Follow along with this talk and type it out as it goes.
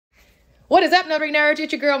What is up, Notary Nerds?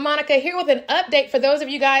 It's your girl, Monica, here with an update for those of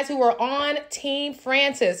you guys who are on Team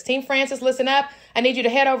Francis. Team Francis, listen up. I need you to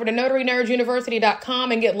head over to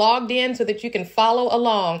NotaryNerdsUniversity.com and get logged in so that you can follow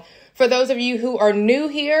along. For those of you who are new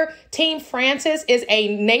here, Team Francis is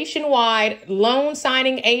a nationwide loan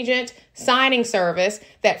signing agent signing service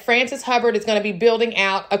that Francis Hubbard is going to be building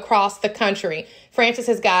out across the country. Francis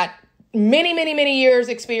has got many years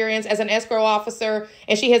experience as an escrow officer,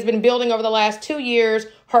 and she has been building over the last 2 years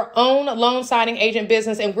her own loan signing agent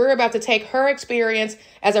business, and we're about to take her experience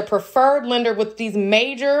as a preferred lender with these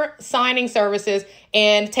major signing services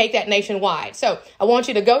and take that nationwide. So I want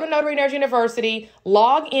you to go to Notary Nerds University,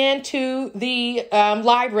 log into the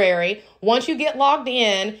library. Once you get logged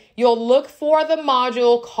in, you'll look for the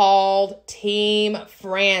module called Team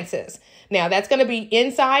Francis. Now, that's going to be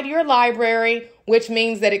inside your library, which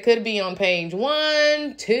means that it could be on page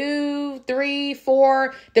 1, 2, 3,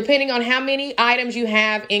 4, depending on how many items you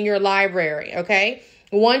have in your library, okay?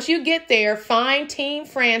 Once you get there, find Team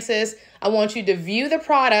Francis. I want you to view the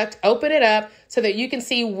product, open it up so that you can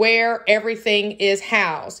see where everything is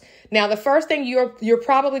housed. Now, the first thing you're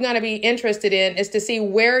probably going to be interested in is to see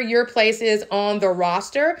where your place is on the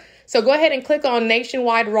roster. So go ahead and click on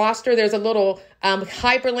Nationwide Roster. There's a little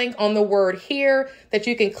hyperlink on the word here that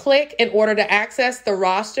you can click in order to access the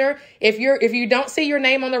roster. If you don't see your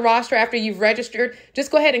name on the roster after you've registered, just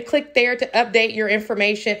go ahead and click there to update your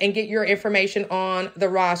information and get your information on the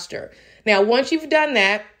roster. Now, once you've done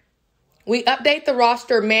that, we update the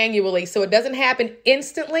roster manually, so it doesn't happen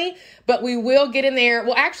instantly, but we will get in there.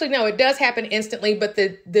 Well, actually, no, it does happen instantly, but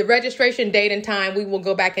the registration date and time, we will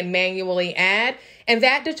go back and manually add, and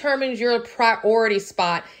that determines your priority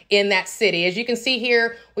spot in that city. As you can see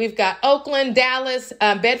here, we've got Oakland, Dallas,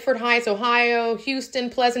 Bedford Heights, Ohio,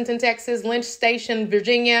 Houston, Pleasanton, Texas, Lynch Station,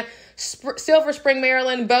 Virginia, Silver Spring,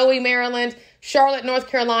 Maryland, Bowie, Maryland, Charlotte, North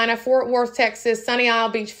Carolina, Fort Worth, Texas, Sunny Isle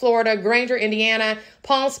Beach, Florida, Granger, Indiana,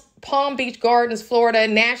 Palm Beach Gardens, Florida,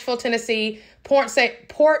 Nashville, Tennessee, Port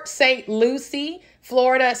St. Lucie,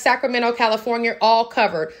 Florida, Sacramento, California, all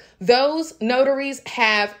covered. Those notaries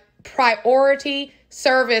have priority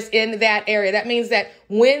service in that area. That means that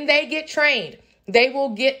when they get trained, they will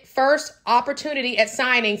get first opportunity at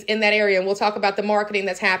signings in that area. And we'll talk about the marketing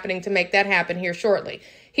that's happening to make that happen here shortly.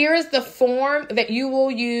 Here is the form that you will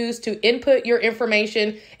use to input your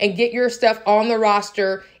information and get your stuff on the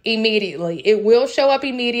roster immediately. It will show up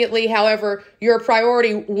immediately. However, your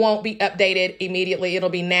priority won't be updated immediately. It'll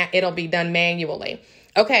be done manually.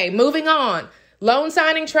 Okay, moving on. Loan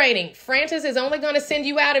signing training. Francis is only going to send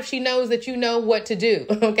you out if she knows that you know what to do,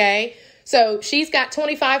 okay? So she's got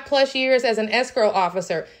 25 plus years as an escrow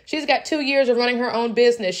officer. She's got 2 years of running her own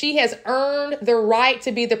business. She has earned the right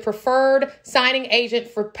to be the preferred signing agent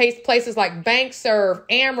for places like BankServe,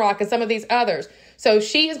 Amrock, and some of these others. So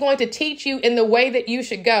she is going to teach you in the way that you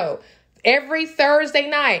should go. Every Thursday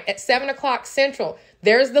night at 7 o'clock Central,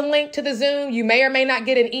 there's the link to the Zoom. You may or may not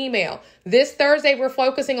get an email. This Thursday, we're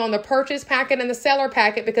focusing on the purchase packet and the seller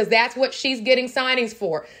packet because that's what she's getting signings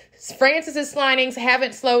for. Francis's signings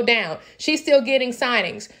haven't slowed down. She's still getting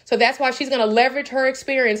signings. So that's why she's going to leverage her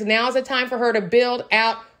experience. Now is the time for her to build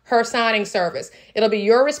out her signing service. It'll be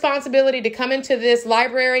your responsibility to come into this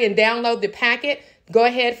library and download the packet. Go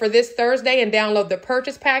ahead for this Thursday and download the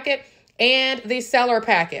purchase packet and the seller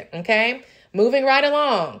packet, okay? Moving right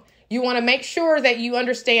along. You want to make sure that you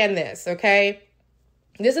understand this, okay?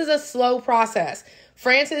 This is a slow process.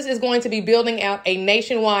 Francis is going to be building out a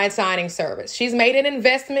nationwide signing service. She's made an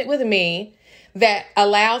investment with me that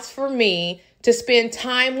allows for me to spend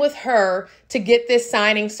time with her to get this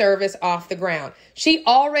signing service off the ground. She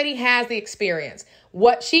already has the experience.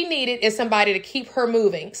 What she needed is somebody to keep her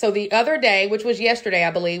moving. So the other day, which was yesterday,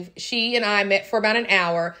 I believe, she and I met for about an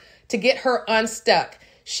hour to get her unstuck.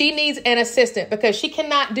 She needs an assistant because she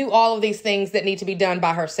cannot do all of these things that need to be done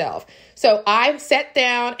by herself. So I sat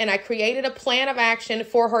down and I created a plan of action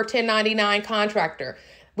for her 1099 contractor.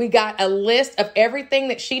 We got a list of everything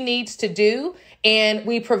that she needs to do, and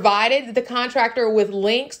we provided the contractor with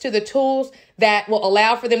links to the tools that will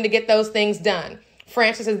allow for them to get those things done.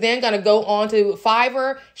 Francis is then going to go on to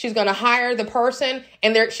Fiverr. She's going to hire the person,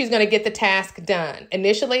 and she's going to get the task done.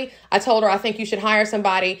 Initially, I told her, I think you should hire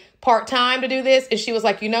somebody part-time to do this. And she was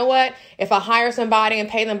like, you know what? If I hire somebody and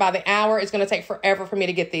pay them by the hour, it's going to take forever for me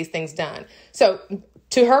to get these things done. So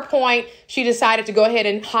to her point, she decided to go ahead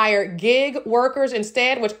and hire gig workers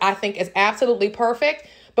instead, which I think is absolutely perfect.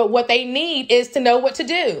 But what they need is to know what to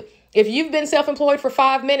do. If you've been self-employed for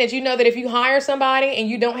 5 minutes, you know that if you hire somebody and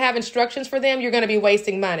you don't have instructions for them, you're going to be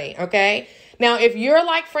wasting money, okay? Now, if you're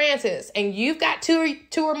like Francis and you've got two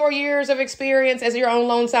or more years of experience as your own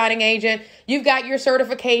loan signing agent, you've got your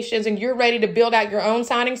certifications and you're ready to build out your own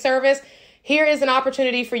signing service, here is an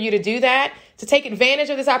opportunity for you to do that. To take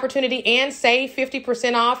advantage of this opportunity and save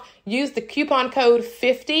 50% off, use the coupon code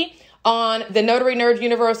 50 on the Notary Nerd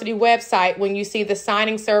University website when you see the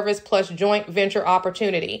signing service plus joint venture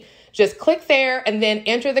opportunity. Just click there and then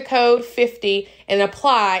enter the code 50 and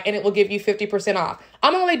apply, and it will give you 50% off.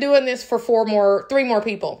 I'm only doing this for three more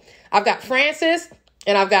people. I've got Francis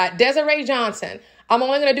and I've got Desiree Johnson. I'm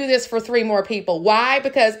only going to do this for 3 more people. Why?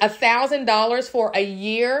 Because $1,000 for a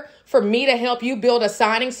year for me to help you build a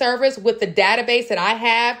signing service with the database that I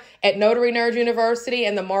have at Notary Nerd University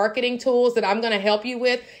and the marketing tools that I'm going to help you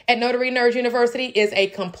with at Notary Nerd University is a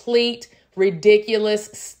complete ridiculous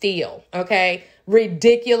steal. Okay?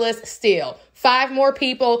 Ridiculous steal. 5 more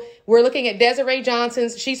people. We're looking at Desiree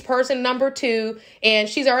Johnson's. She's person number 2, and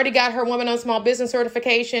she's already got her Woman-Owned Small Business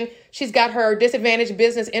certification. She's got her Disadvantaged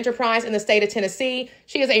Business Enterprise in the state of Tennessee.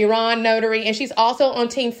 She is a Ron notary, and she's also on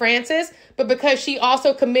Team Francis. But because she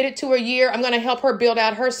also committed to a year, I'm going to help her build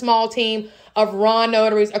out her small team of Ron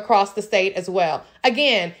notaries across the state as well.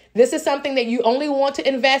 Again, this is something that you only want to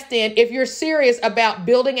invest in if you're serious about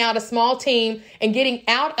building out a small team and getting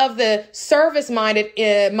out of the service-minded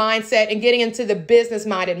mindset and getting into the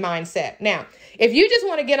business-minded mindset. Now, if you just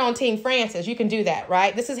want to get on Team Francis, you can do that,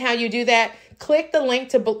 right? This is how you do that. Click the link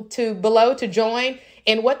to below to join.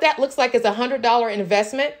 And what that looks like is a $100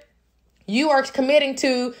 investment. You are committing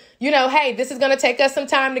to, hey, this is going to take us some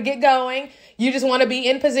time to get going. You just want to be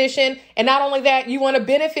in position. And not only that, you want to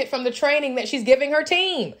benefit from the training that she's giving her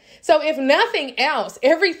team. So if nothing else,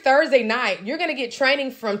 every Thursday night, you're going to get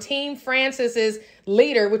training from Team Francis's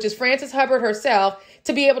leader, which is Frances Hubbard herself,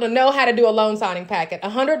 to be able to know how to do a loan signing packet.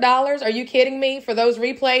 $100? Are you kidding me? For those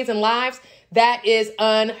replays and lives? That is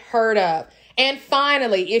unheard of. And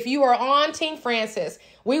finally, if you are on Team Francis,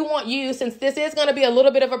 we want you, since this is going to be a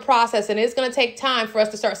little bit of a process and it's going to take time for us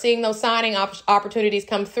to start seeing those signing opportunities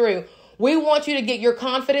come through, we want you to get your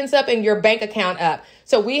confidence up and your bank account up.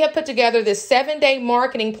 So we have put together this 7-day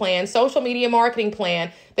marketing plan, social media marketing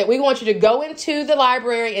plan, that we want you to go into the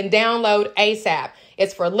library and download ASAP.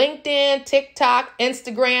 It's for LinkedIn, TikTok,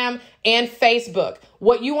 Instagram, and Facebook.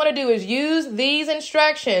 What you want to do is use these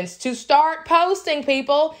instructions to start posting,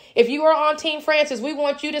 people. If you are on Team Francis, we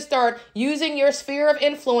want you to start using your sphere of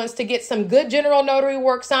influence to get some good general notary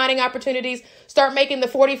work signing opportunities. Start making the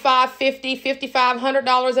 $45, $50, $55,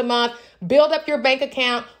 $100 a month. Build up your bank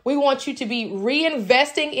account. We want you to be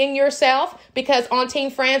reinvesting in yourself, because on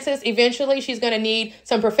Team Francis, eventually she's going to need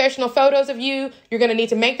some professional photos of you. You're going to need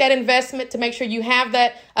to make that investment to make sure you have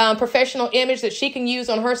that professional image that she can use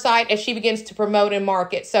on her site as she begins to promote and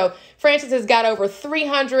market. So Francis has got over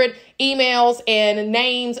 300 emails and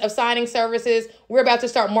names of signing services. We're about to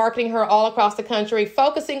start marketing her all across the country,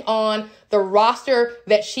 focusing on the roster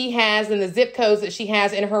that she has and the zip codes that she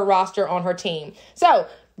has in her roster on her team. So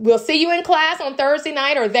we'll see you in class on Thursday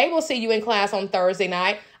night, or they will see you in class on Thursday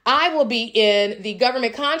night. I will be in the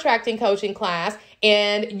government contracting coaching class,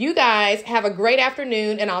 and you guys have a great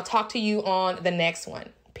afternoon, and I'll talk to you on the next one.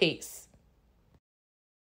 Peace.